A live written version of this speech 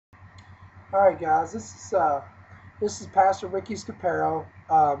All right, guys. This is Pastor Ricky Scaparo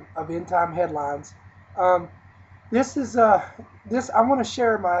of End Time Headlines. Um, this is this I want to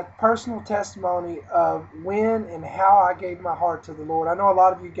share my personal testimony of when and how I gave my heart to the Lord. I know a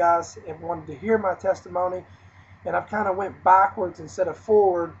lot of you guys have wanted to hear my testimony, and I've kind of went backwards instead of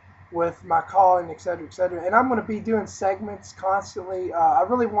forward with my calling, et cetera, et cetera. And I'm going to be doing segments constantly. I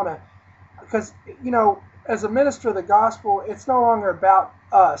really want to because as a minister of the gospel, it's no longer about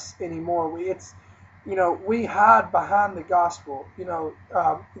us anymore. It's we hide behind the gospel.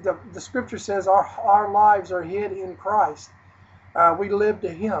 The scripture says our lives are hid in Christ. We live to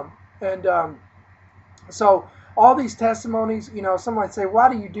Him, and so all these testimonies. Some might say,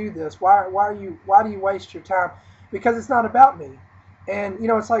 "Why do you do this? Why do you waste your time?" Because it's not about me. And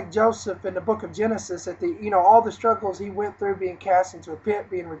it's like Joseph in the book of Genesis. At the all the struggles he went through, being cast into a pit,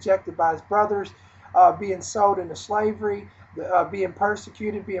 being rejected by his brothers, being sold into slavery, being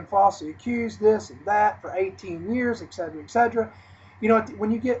persecuted, being falsely accused, this and that for 18 years, etc., etc.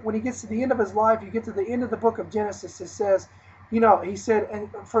 When he gets to the end of his life, you get to the end of the book of Genesis. It says, he said, and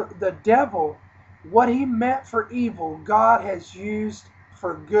for the devil, what he meant for evil, God has used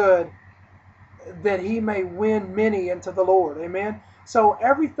for good, that he may win many into the Lord. Amen. So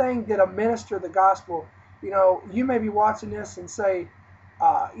everything that a minister of the gospel, you may be watching this and say,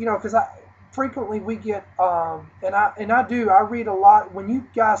 because I frequently we get, I read a lot. When you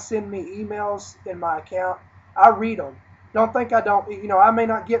guys send me emails in my account, I read them. Don't think I don't. I may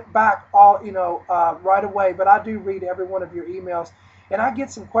not get back all, right away, but I do read every one of your emails, and I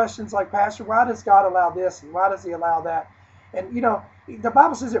get some questions like, Pastor, why does God allow this and why does He allow that? And the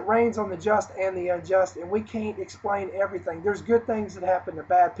Bible says it rains on the just and the unjust, and we can't explain everything. There's good things that happen to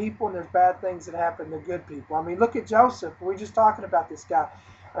bad people, and there's bad things that happen to good people. I mean, look at Joseph. We're just talking about this guy.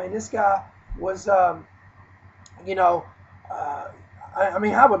 I mean, this guy was, you know, uh,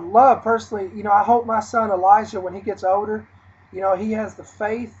 I would love personally, I hope my son Elijah, when he gets older, he has the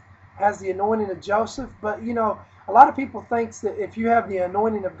faith, has the anointing of Joseph. But, a lot of people think that if you have the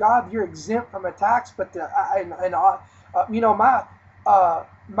anointing of God, you're exempt from attacks. But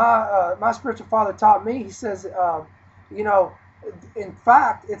my spiritual father taught me. He says, you know, in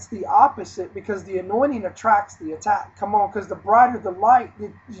fact, it's the opposite, because the anointing attracts the attack. Come on, because the brighter the light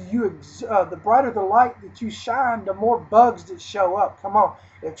that the brighter the light that you shine, the more bugs that show up. Come on,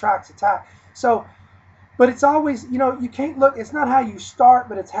 it attracts attack. So, but it's always, you can't look. It's not how you start,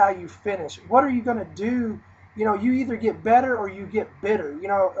 but it's how you finish. What are you going to do? You either get better or you get bitter.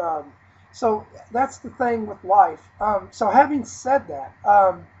 So that's the thing with life. So having said that,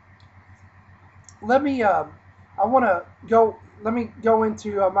 let me. I want to go. Let me go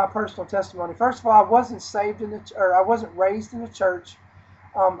into my personal testimony. First of all, I wasn't saved or I wasn't raised in the church.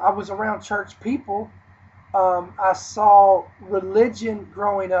 I was around church people. I saw religion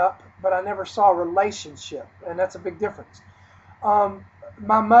growing up, but I never saw a relationship, and that's a big difference.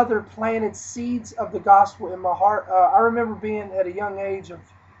 My mother planted seeds of the gospel in my heart. I remember being at a young age of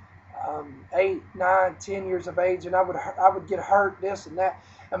 8, 9, 10 years of age, and I would get hurt, this and that,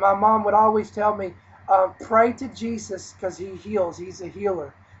 and my mom would always tell me, pray to Jesus because He heals. He's a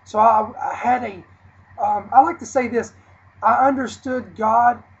healer. So I had a, I like to say this, I understood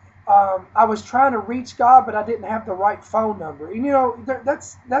God. I was trying to reach God, but I didn't have the right phone number. And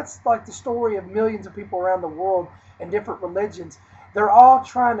that's like the story of millions of people around the world in different religions. They're all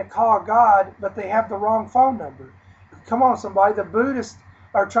trying to call God, but they have the wrong phone number. Come on, somebody. The Buddhists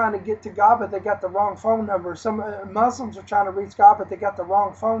are trying to get to God, but they got the wrong phone number. Some Muslims are trying to reach God, but they got the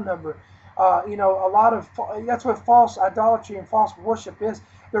wrong phone number. A lot of that's what false idolatry and false worship is.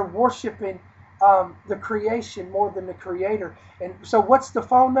 They're worshiping the creation more than the Creator. And so, what's the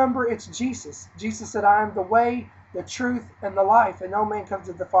phone number? It's Jesus. Jesus said, "I am the way, the truth, and the life, and no man comes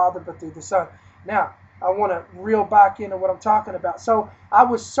to the Father but through the Son." Now, I want to reel back into what I'm talking about. So I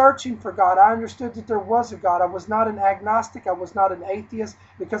was searching for God. I understood that there was a God. I was not an agnostic. I was not an atheist,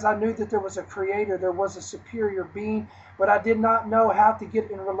 because I knew that there was a creator. There was a superior being, but I did not know how to get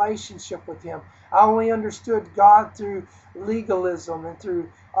in relationship with Him. I only understood God through legalism and through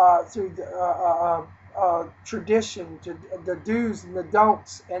the, tradition, to the do's and the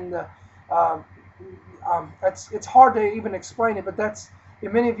don'ts, and the um, it's hard to even explain it, but that's,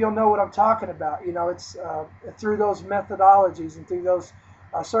 many of you'll know what I'm talking about. It's through those methodologies and through those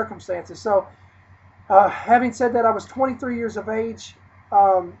circumstances. So, having said that, I was 23 years of age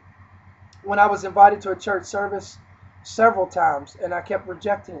um, when I was invited to a church service several times, and I kept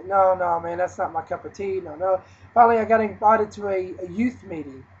rejecting it. No, no, man, that's not my cup of tea. No, no. Finally, I got invited to a youth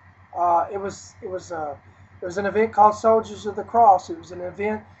meeting. It was an event called Soldiers of the Cross. It was an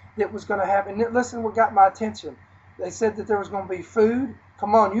event that was going to happen. Listen, what got my attention? They said that there was going to be food,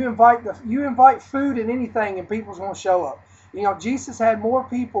 Come on, you invite food and anything, and people's going to show up. You know, Jesus had more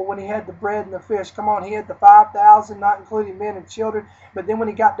people when he had the bread and the fish. Come on, he had the 5,000, not including men and children. But then when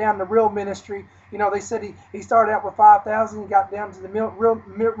he got down to real ministry, you know, they said he started out with 5,000. He got down to the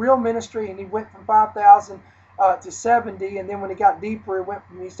real ministry, and he went from 5,000 to 70. And then when he got deeper,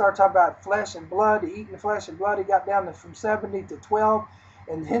 he started talking about flesh and blood, eating the flesh and blood. He got down to from 70 to 12.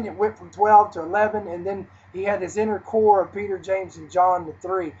 And then it went from 12 to 11. And then he had his inner core of Peter, James, and John to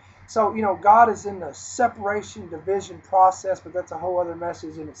 3. So, you know, God is in the separation, division process, but that's a whole other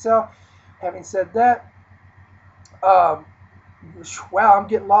message in itself. Having said that, wow, I'm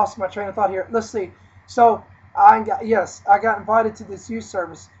getting lost in my train of thought here. Let's see. So, I got invited to this youth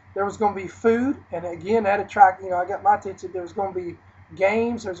service. There was going to be food, and again, that attracted, you know, I got my attention. There was going to be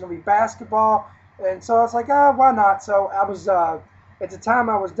games. There was going to be basketball. And so I was like, why not? So I was, at the time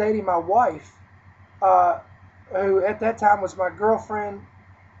I was dating my wife, who at that time was my girlfriend.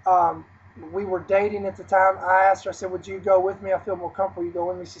 We were dating at the time. I asked her, I said, would you go with me? I feel more comfortable. You go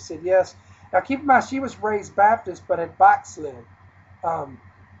with me? She said, yes. Now, keep in mind, she was raised Baptist, but had backslid.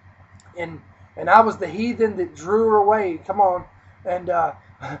 And I was the heathen that drew her away. Come on. And,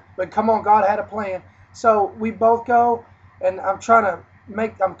 but come on, God had a plan. So we both go, and I'm cutting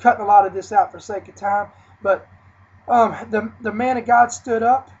a lot of this out for sake of time. But, the man of God stood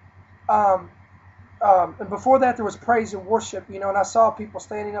up, and before that there was praise and worship, you know, and I saw people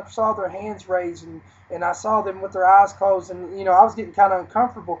standing up, saw their hands raised, and I saw them with their eyes closed, and, you know, I was getting kind of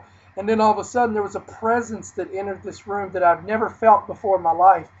uncomfortable. And then all of a sudden there was a presence that entered this room that I've never felt before in my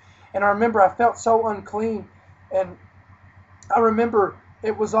life. And I remember I felt so unclean, and I remember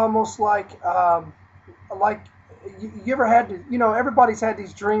it was almost like you ever had to, you know, everybody's had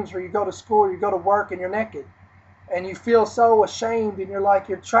these dreams where you go to school or you go to work and you're naked. And you feel so ashamed, and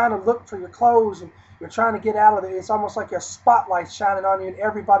you're trying to look for your clothes, and you're trying to get out of it. It's almost like a spotlight shining on you, and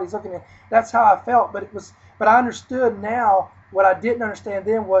everybody's looking at you. That's how I felt. But I understood now what I didn't understand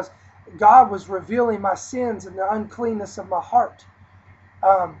then was God was revealing my sins and the uncleanness of my heart.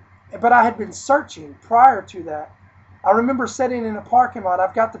 But I had been searching prior to that. I remember sitting in a parking lot.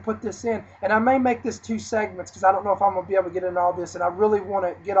 I've got to put this in, and I may make this 2 segments because I don't know if I'm going to be able to get into all this, and I really want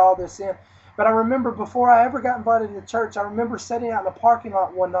to get all this in. But I remember before I ever got invited to church, I remember sitting out in a parking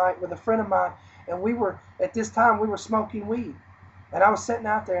lot one night with a friend of mine, and at this time, we were smoking weed. And I was sitting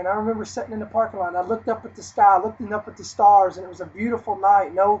out there, and I remember sitting in the parking lot, and I looked up at the sky, looking up at the stars, and it was a beautiful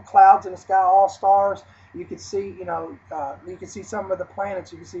night, no clouds in the sky, all stars. You could see, you know, you could see some of the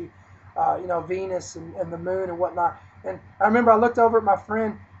planets. You could see, you know, Venus and the moon and whatnot. And I remember I looked over at my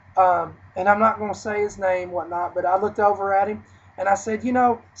friend, and I'm not going to say his name, whatnot, but I looked over at him, and I said, you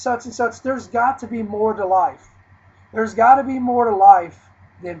know, such and such, there's got to be more to life. There's got to be more to life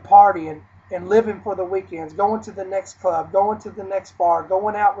than partying and living for the weekends, going to the next club, going to the next bar,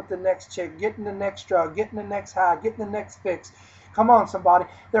 going out with the next chick, getting the next drug, getting the next high, getting the next fix. Come on, somebody.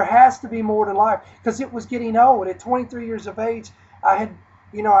 There has to be more to life, because it was getting old. At 23 years of age, I had,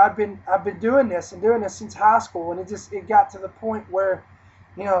 you know, I've been doing this since high school, and it got to the point where,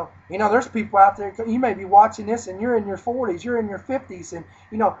 you know, there's people out there, you may be watching this and you're in your 40s, you're in your 50s, and,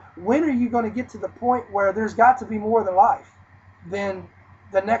 you know, when are you going to get to the point where there's got to be more than life than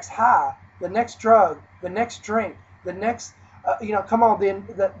the next high, the next drug, the next drink, the next, you know, come on,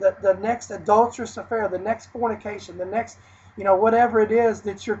 the next adulterous affair, the next fornication, the next, you know, whatever it is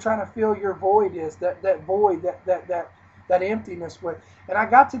that you're trying to fill your void is, that void, that emptiness with. And I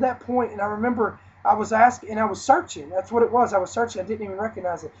got to that point, and I remember I was asking, and I was searching. That's what it was. I was searching. I didn't even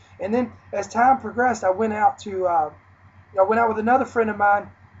recognize it. And then as time progressed, I went out with another friend of mine,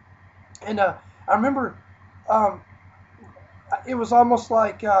 and I remember it was almost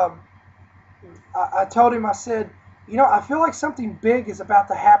like I told him, I said, you know, I feel like something big is about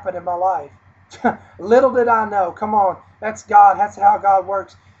to happen in my life. Little did I know. Come on, that's God. That's how God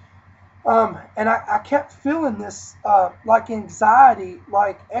works. And I kept feeling this like anxiety,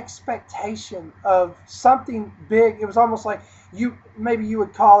 like expectation of something big. It was almost like maybe you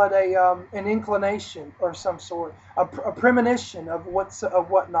would call it an inclination or some sort, a premonition of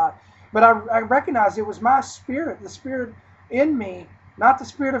whatnot. But I recognized it was my spirit, the spirit in me, not the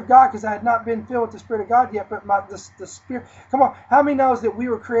Spirit of God, because I had not been filled with the Spirit of God yet, but the Spirit. Come on, how many knows that we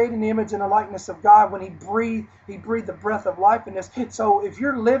were created in the image and the likeness of God when He breathed the breath of life in us. So if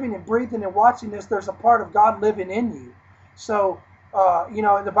you're living and breathing and watching this, there's a part of God living in you. So, you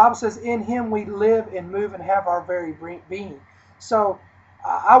know, the Bible says, in Him we live and move and have our very being. So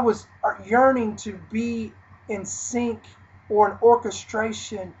I was yearning to be in sync or an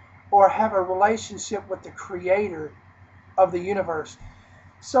orchestration or have a relationship with the Creator of the universe.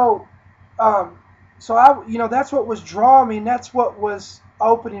 So I, you know, that's what was drawing me, and that's what was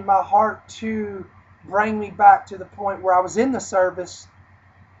opening my heart to bring me back to the point where I was in the service,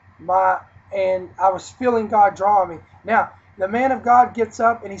 and I was feeling God drawing me. Now, the man of God gets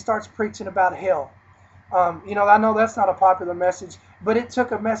up and he starts preaching about hell. I know that's not a popular message, but it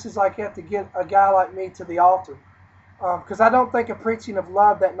took a message like that to get a guy like me to the altar. Because I don't think a preaching of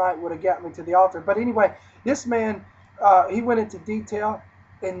love that night would have got me to the altar. But anyway, this man, he went into detail,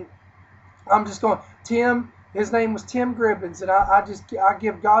 and I'm just going, Tim, his name was Tim Gribbins, and I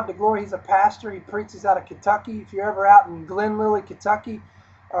give God the glory. He's a pastor. He preaches out of Kentucky. If you're ever out in Glen Lily, Kentucky,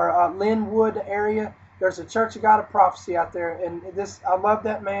 or Linwood area, there's a Church of God of Prophecy out there, and I love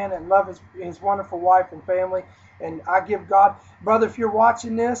that man and love his wonderful wife and family, and I give God, brother, if you're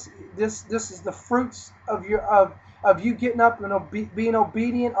watching this is the fruits of you getting up and being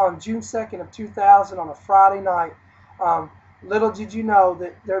obedient on June 2nd of 2000 on a Friday night. Little did you know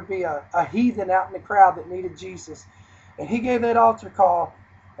that there'd be a heathen out in the crowd that needed Jesus, and he gave that altar call,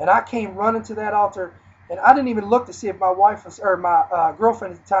 and I came running to that altar. And I didn't even look to see if my wife was, or my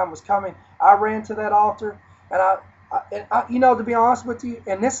girlfriend at the time was coming. I ran to that altar, and I, to be honest with you,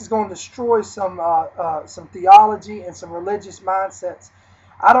 and this is going to destroy some theology and some religious mindsets.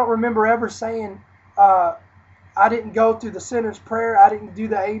 I don't remember ever saying I didn't go through the sinner's prayer. I didn't do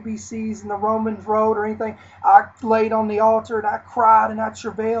the ABCs and the Romans road or anything. I laid on the altar and I cried and I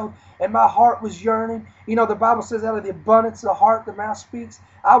travailed, and my heart was yearning. The Bible says out of the abundance of the heart the mouth speaks.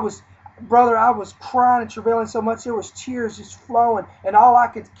 Brother, I was crying and travailing so much there was tears just flowing, and all I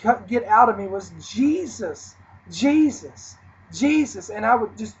could get out of me was Jesus, Jesus, Jesus, and I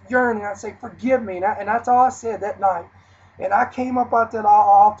would just yearn and I'd say, forgive me, and that's all I said that night. And I came up at that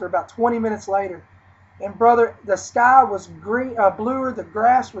altar about 20 minutes later, and brother, the sky was bluer, the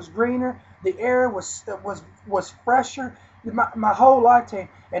grass was greener, the air was fresher. My whole lifetime,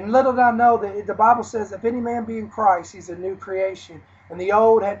 and little did I know that the Bible says, if any man be in Christ, he's a new creation. And the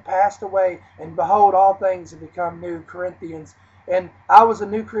old had passed away, and behold, all things have become new. Corinthians. And I was a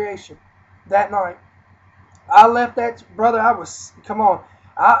new creation that night. I left that, brother, I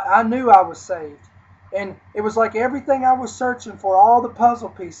knew I was saved. And it was like everything I was searching for, all the puzzle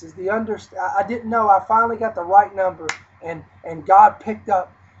pieces, I didn't know. I finally got the right number, and God picked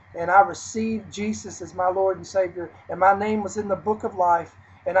up, and I received Jesus as my Lord and Savior, and my name was in the book of life,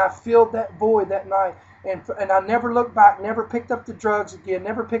 and I filled that void that night. And I never looked back, never picked up the drugs again,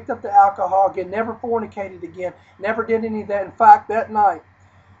 never picked up the alcohol again, never fornicated again, never did any of that. In fact, that night,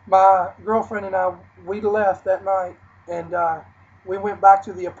 my girlfriend and I, we left that night, and we went back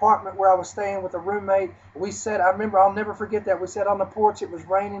to the apartment where I was staying with a roommate. I remember, I'll never forget that. We sat on the porch, it was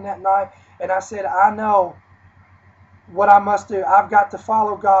raining that night, and I said, I know what I must do. I've got to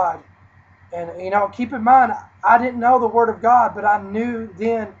follow God. And, keep in mind, I didn't know the Word of God, but I knew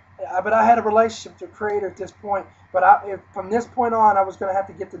then. But I had a relationship with the Creator at this point. But from this point on, I was going to have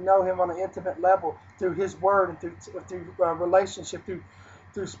to get to know Him on an intimate level through His Word and through relationship,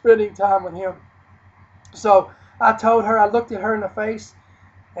 through spending time with Him. So I told her, I looked at her in the face,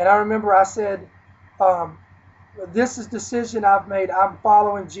 and I remember I said, this is a decision I've made. I'm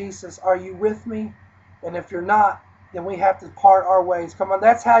following Jesus. Are you with me? And if you're not, then we have to part our ways. Come on,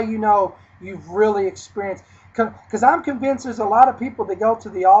 that's how you know you've really experienced. Because I'm convinced there's a lot of people that go to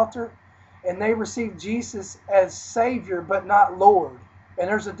the altar and they receive Jesus as Savior but not Lord. And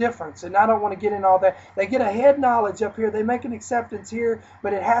there's a difference. And I don't want to get in all that. They get a head knowledge up here. They make an acceptance here,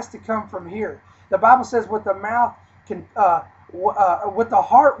 but it has to come from here. The Bible says with the mouth with the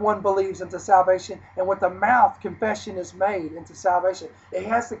heart one believes into salvation, and with the mouth confession is made into salvation. It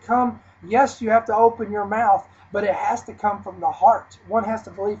has to come. Yes, you have to open your mouth, but it has to come from the heart. One has to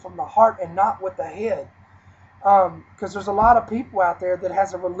believe from the heart and not with the head. Because there's a lot of people out there that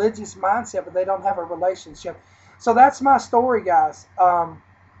has a religious mindset, but they don't have a relationship. So that's my story, guys. And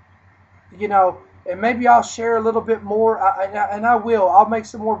maybe I'll share a little bit more, and I will. I'll make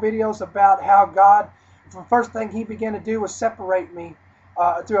some more videos about how God, the first thing He began to do was separate me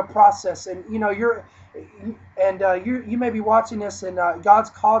through a process. And you may be watching this, and God's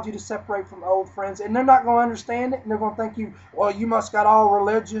called you to separate from old friends, and they're not going to understand it, and they're going to think you must got all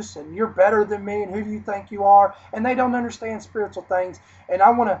religious, and you're better than me, and who do you think you are? And they don't understand spiritual things. And I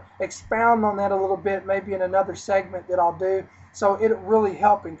want to expound on that a little bit, maybe in another segment that I'll do, so it'll really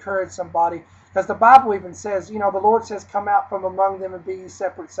help encourage somebody. Because the Bible even says, the Lord says, come out from among them and be ye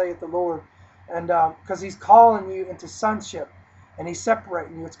separate, saith the Lord. And because He's calling you into sonship, and He's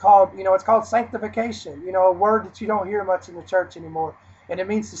separating you. It's called sanctification. A word that you don't hear much in the church anymore. And it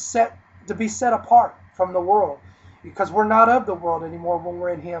means to be set apart from the world, because we're not of the world anymore when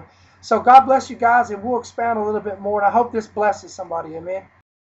we're in Him. So God bless you guys, and we'll expound a little bit more. And I hope this blesses somebody. Amen.